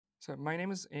So my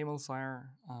name is Emil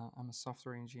Sire. I'm a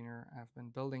software engineer. I've been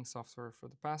building software for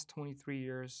the past 23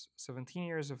 years, 17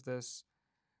 years of this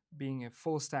being a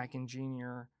full stack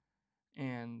engineer,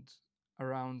 and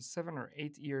around 7 or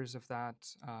 8 years of that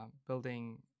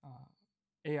building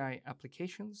AI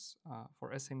applications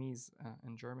for SMEs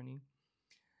in Germany.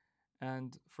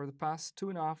 And for the past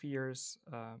 2.5 years,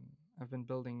 I've been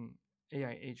building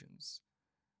AI agents,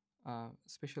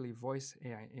 especially voice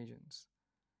AI agents.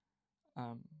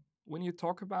 Um, when you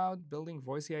talk about building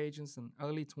voice AI agents in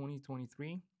early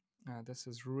 2023, this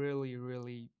is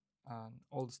really an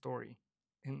old story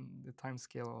in the time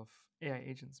scale of AI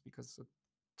agents because it's a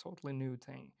totally new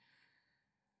thing.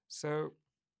 So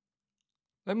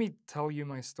let me tell you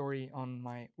my story on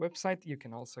my website. You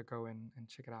can also go in and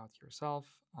check it out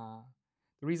yourself.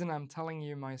 The reason I'm telling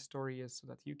you my story is so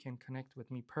that you can connect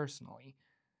with me personally.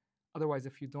 Otherwise,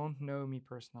 if you don't know me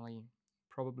personally,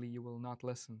 probably you will not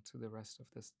listen to the rest of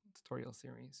this tutorial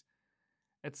series.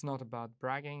 It's not about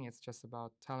bragging, it's just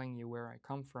about telling you where I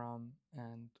come from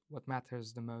and what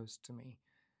matters the most to me.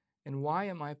 And why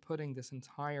am I putting this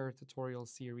entire tutorial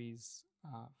series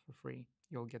for free?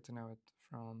 You'll get to know it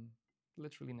from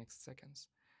literally next seconds.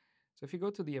 So if you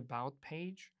go to the About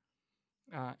page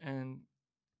and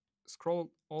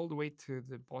scroll all the way to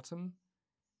the bottom,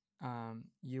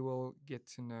 you will get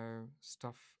to know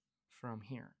stuff from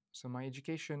here. So my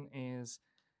education is,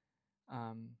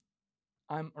 I'm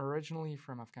originally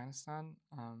from Afghanistan.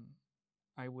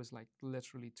 I was like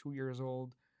literally 2 years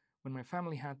old when my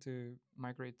family had to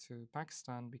migrate to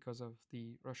Pakistan because of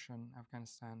the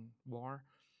Russian-Afghanistan war.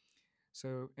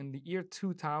 So in the year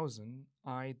 2000,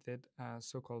 I did a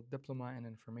so-called diploma in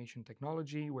information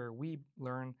technology where we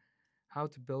learn how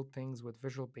to build things with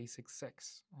Visual Basic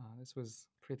 6. This was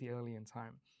pretty early in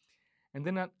time. And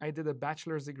then I did a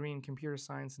bachelor's degree in computer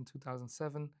science in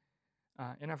 2007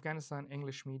 in Afghanistan,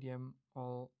 English medium,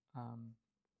 all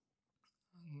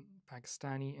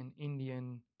Pakistani and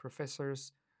Indian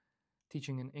professors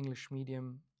teaching an English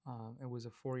medium. It was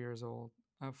a 4 years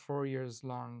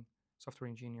long software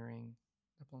engineering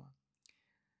diploma.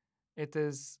 It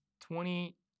is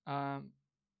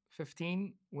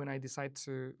 2015 when I decide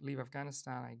to leave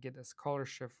Afghanistan. I get a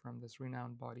scholarship from this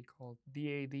renowned body called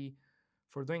DAD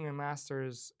for doing a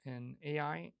master's in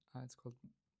AI. It's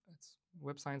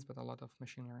web science, but a lot of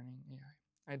machine learning AI.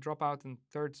 I drop out in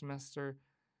third semester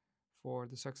for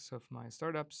the success of my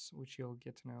startups, which you'll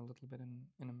get to know a little bit in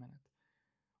a minute.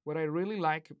 What I really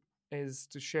like is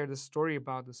to share the story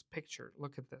about this picture.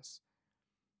 Look at this.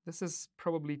 This is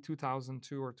probably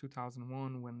 2002 or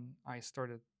 2001 when I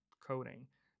started coding.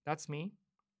 That's me.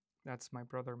 That's my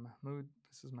brother Mahmoud.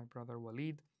 This is my brother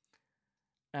Walid.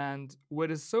 And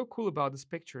what is so cool about this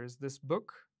picture is this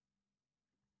book,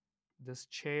 this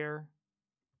chair,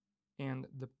 and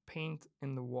the paint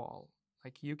in the wall.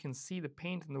 Like you can see the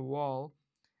paint in the wall.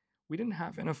 We didn't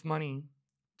have enough money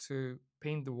to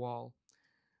paint the wall,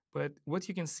 but what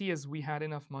you can see is we had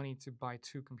enough money to buy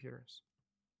 2 computers.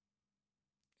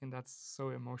 And that's so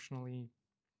emotionally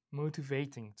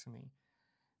motivating to me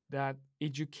that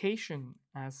education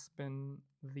has been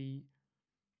the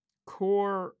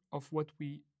core of what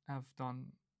we have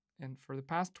done. And for the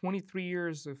past 23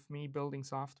 years of me building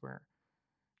software,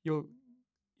 you'll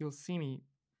see me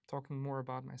talking more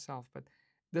about myself, but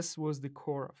this was the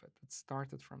core of it. It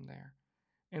started from there.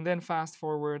 And then fast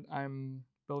forward, I'm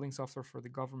building software for the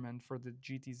government, for the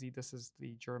GTZ. This is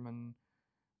the German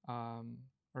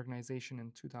organization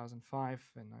in 2005,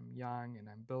 and I'm young and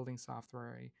I'm building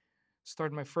software. I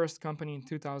started my first company in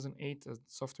 2008, a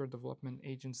software development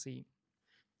agency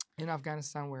in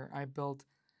Afghanistan, where I built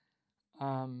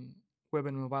web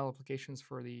and mobile applications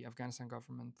for the Afghanistan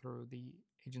government through the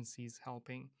agencies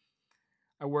helping.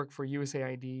 I work for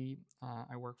USAID.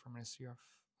 I work for Ministry of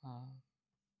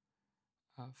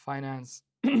Finance,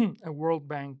 a World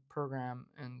Bank program,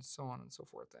 and so on and so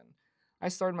forth. And I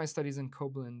started my studies in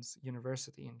Koblenz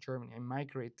University in Germany. I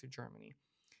migrate to Germany.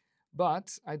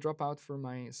 But I drop out for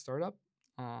my startup,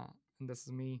 and this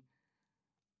is me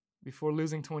before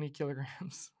losing 20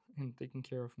 kilograms and taking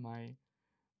care of my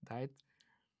diet.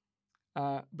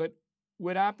 But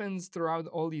what happens throughout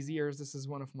all these years, this is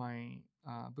one of my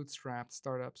bootstrapped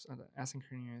startups,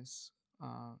 asynchronous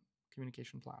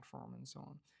communication platform and so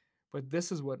on. But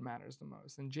this is what matters the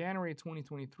most. In January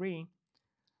 2023,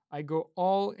 I go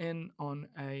all in on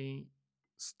a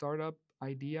startup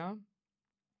idea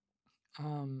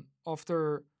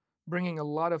after bringing a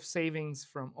lot of savings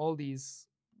from all these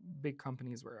big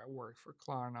companies where I work for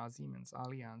Klarna, Siemens,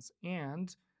 Allianz,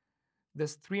 and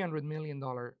this $300 million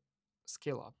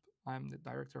scale up. I'm the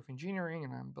director of engineering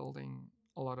and I'm building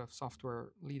a lot of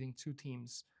software, leading 2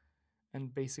 teams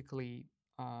and basically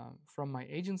from my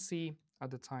agency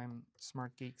at the time,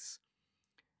 Smart Geeks,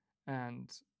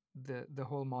 and the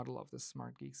whole model of the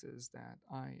Smart Geeks is that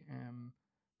I am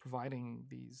providing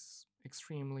these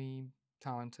extremely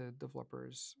talented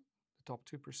developers, the top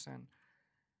 2%.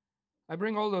 I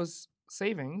bring all those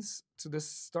savings to this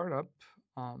startup,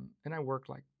 and I work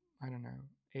like, I don't know,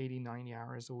 80, 90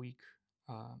 hours a week,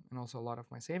 and also a lot of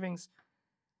my savings.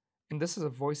 And this is a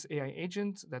voice AI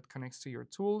agent that connects to your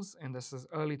tools. And this is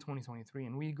early 2023.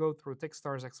 And we go through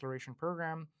Techstars acceleration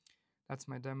program. That's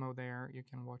my demo there. You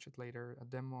can watch it later, a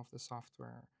demo of the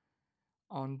software.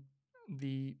 On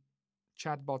the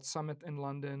Chatbot Summit in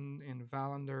London, in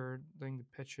Valander, doing the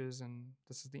pitches. And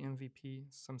this is the MVP,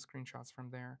 some screenshots from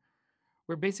there.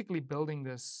 We're basically building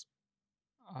this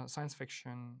science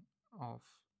fiction of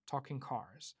talking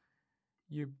cars.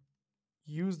 You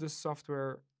use this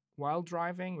software while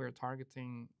driving. We're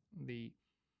targeting the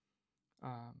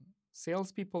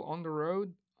salespeople on the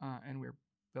road, and we're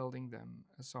building them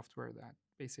a software that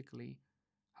basically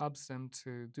helps them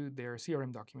to do their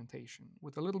CRM documentation.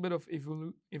 With a little bit of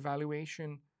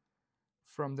evaluation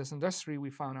from this industry, we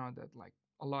found out that like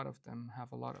a lot of them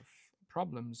have a lot of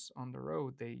problems on the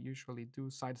road. They usually do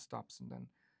side stops, and then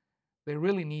they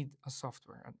really need a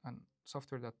software, and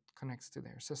software that connects to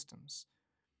their systems.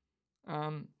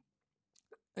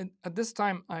 And at this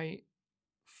time, I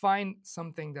find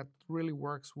something that really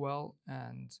works well,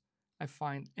 and I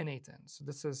find n8n. So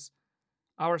this is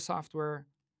our software,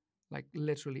 like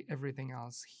literally everything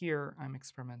else. Here, I'm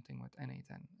experimenting with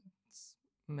n8n. It's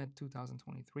mid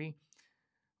 2023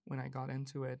 when I got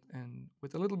into it, and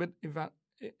with a little bit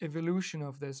evolution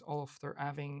of this, all after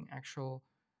having actual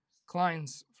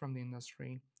clients from the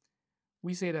industry,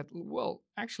 we say that, well,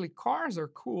 actually cars are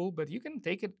cool, but you can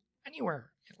take it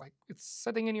anywhere. Like it's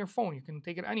sitting in your phone. You can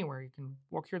take it anywhere. You can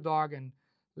walk your dog and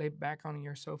lay back on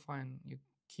your sofa and you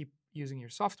keep using your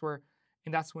software.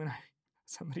 And that's when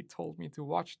somebody told me to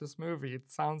watch this movie.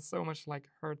 It sounds so much like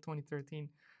Her 2013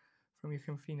 from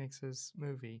Joaquin Phoenix's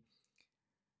movie.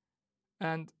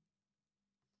 And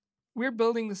we're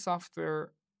building the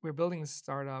software, we're building the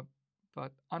startup,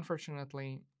 but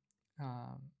unfortunately,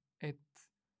 it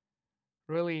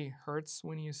really hurts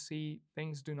when you see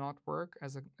things do not work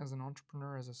as an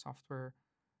entrepreneur, as a software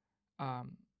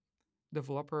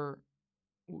developer.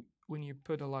 When you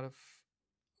put a lot of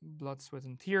blood, sweat,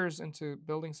 and tears into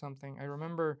building something. I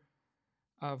remember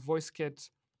VoiceKit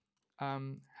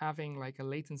having like a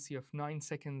latency of 9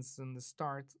 seconds in the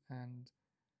start, and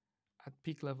at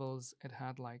peak levels, it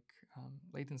had like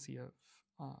latency of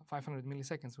 500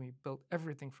 milliseconds. We built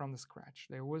everything from the scratch.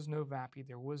 There was no VAPI,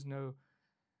 there was no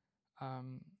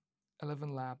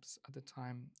ElevenLabs at the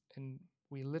time, and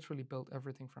we literally built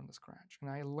everything from the scratch. And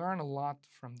I learned a lot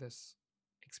from this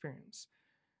experience.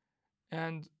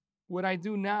 And what I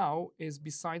do now is,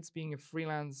 besides being a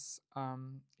freelance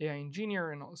AI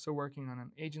engineer and also working on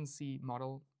an agency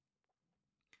model,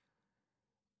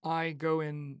 I go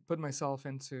and put myself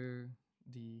into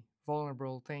the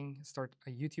vulnerable thing, start a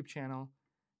YouTube channel.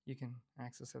 You can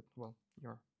access it. Well,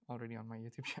 you're already on my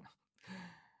YouTube channel.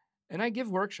 And I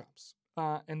give workshops.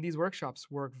 And these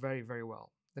workshops work very, very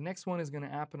well. The next one is going to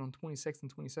happen on 26th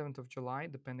and 27th of July,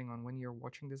 depending on when you're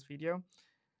watching this video.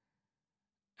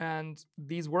 And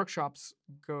these workshops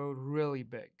go really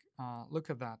big. Look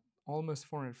at that. Almost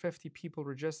 450 people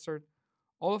registered.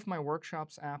 All of my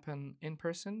workshops happen in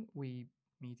person. We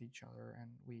meet each other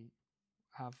and we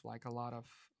have like a lot of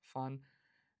fun.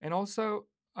 And also,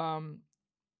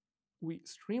 we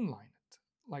streamline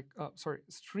it,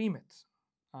 stream it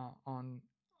on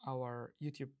our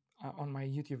YouTube, on my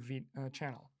YouTube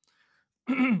channel.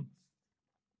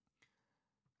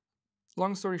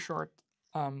 Long story short,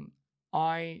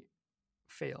 I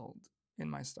failed in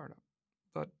my startup,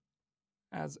 but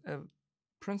as a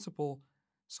principal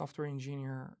software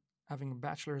engineer, having a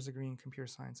bachelor's degree in computer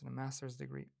science and a master's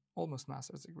degree, almost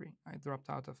master's degree, I dropped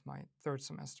out of my third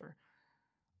semester.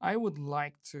 I would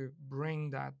like to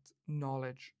bring that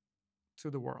knowledge to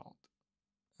the world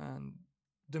and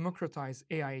democratize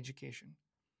AI education.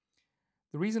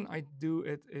 The reason I do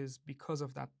it is because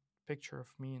of that picture of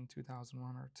me in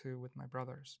 2001 or 2 with my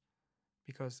brothers.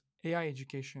 Because AI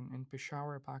education in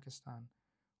Peshawar, Pakistan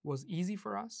was easy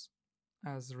for us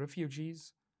as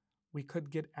refugees. We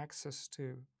could get access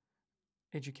to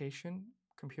education,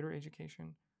 computer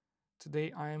education.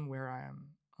 Today, I am where I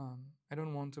am. I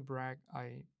don't want to brag.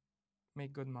 I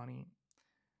make good money.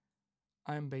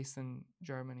 I am based in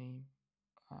Germany,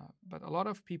 but a lot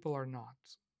of people are not,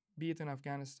 be it in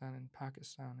Afghanistan and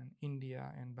Pakistan and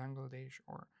India and Bangladesh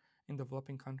or in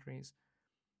developing countries.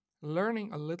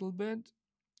 Learning a little bit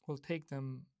will take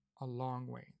them a long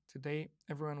way, Today,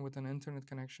 everyone with an internet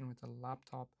connection, with a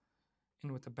laptop,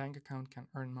 and with a bank account can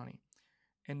earn money.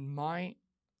 And my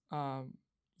um,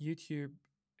 YouTube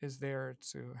is there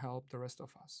to help the rest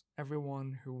of us.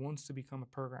 Everyone who wants to become a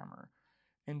programmer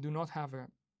and do not have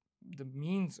the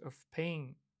means of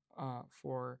paying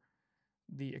for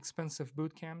the expensive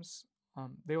boot camps,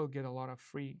 they will get a lot of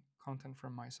free content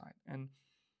from my side. And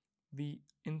the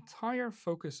entire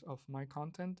focus of my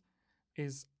content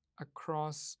is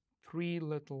across three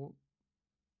little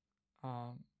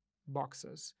um,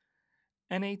 boxes: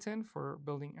 n8n for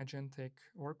building agentic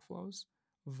workflows,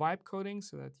 vibe coding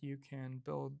so that you can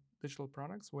build digital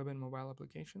products, web and mobile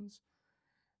applications,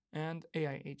 and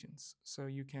AI agents. So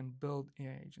you can build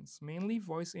AI agents, mainly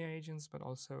voice AI agents, but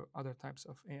also other types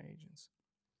of AI agents.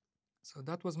 So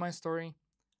that was my story.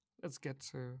 Let's get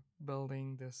to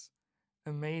building this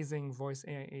amazing voice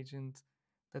AI agent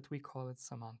that we call it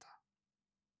Samantha.